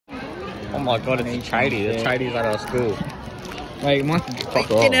Oh my god, it's a tradie. The tradie's at our school. Wait, Mike, Fuck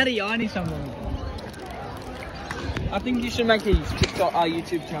get off. out of your eye somewhere. I think you should make a TikTok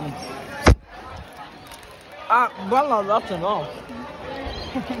YouTube channel. Well, that's enough.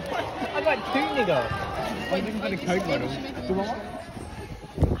 I got two, nigga. I didn't get a Coke bottle. Do you want one?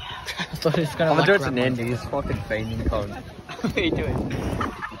 I thought it was gonna. I'm gonna do it to Nandy. He's fucking fainting cold. What are you doing?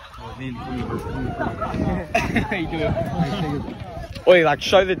 How you doing? Oi, like,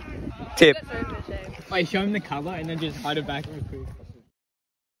 show the tip. Wait, show him the cover and then just hide it back real quick.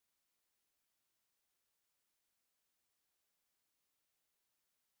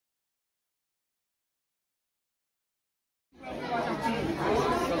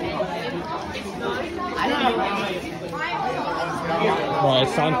 Bro,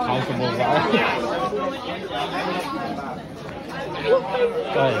 it's so uncomfortable, bro.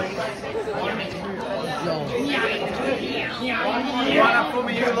 Go. Line up for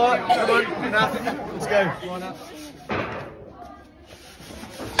me, you lot. Come on, enough. Let's go. Line up.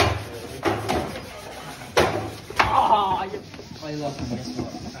 I lost my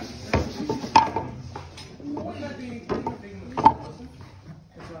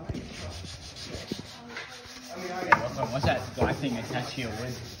What's that guy thing attached to your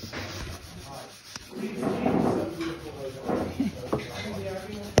wig?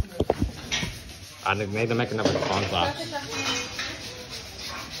 I need to make another time lapse.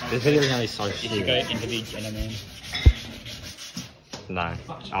 This video is gonna be so Did you shit. go into the gentleman? No,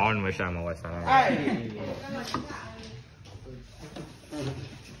 I want to show my voice.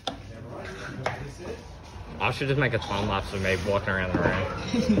 I should just make a time lapse of me walking around the room.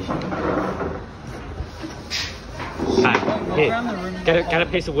 Hey, here, get a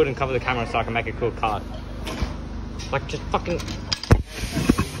piece of wood and cover the camera so I can make a cool card. Like, just fucking.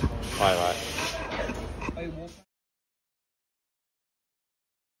 Wait.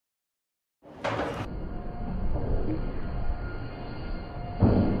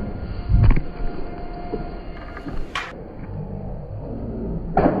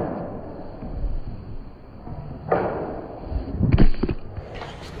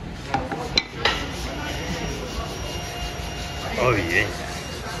 Oh yeah.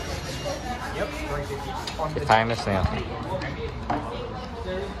 Yep. You're famous now.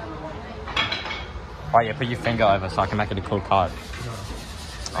 Oh yeah, put your finger over so I can make it a cool card.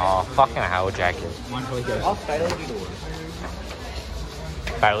 Oh, fucking hell, Jacob. I'll fail you to it.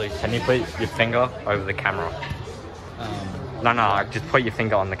 Bailey, can you put your finger over the camera? No, like, just put your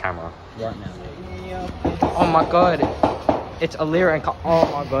finger on the camera. Right now. Oh my god. It's Alira and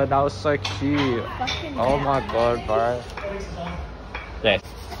oh my god, that was so cute. Oh my god, bro. Yes.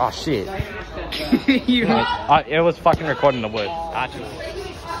 Oh shit. It was fucking recording the wood. Actually.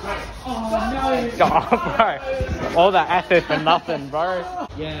 Oh bro. All that effort for nothing, bro.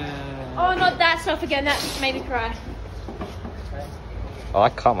 Yeah. Oh, not that stuff again. That just made me cry. I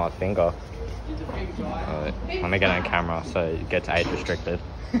cut my finger. Let me get on camera so it gets age restricted.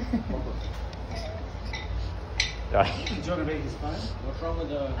 What's wrong with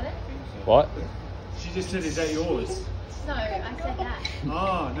the... What? She just said, is that yours? No, I said that.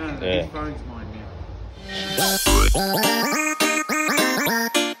 Oh, no, Yeah. the phone's mine now.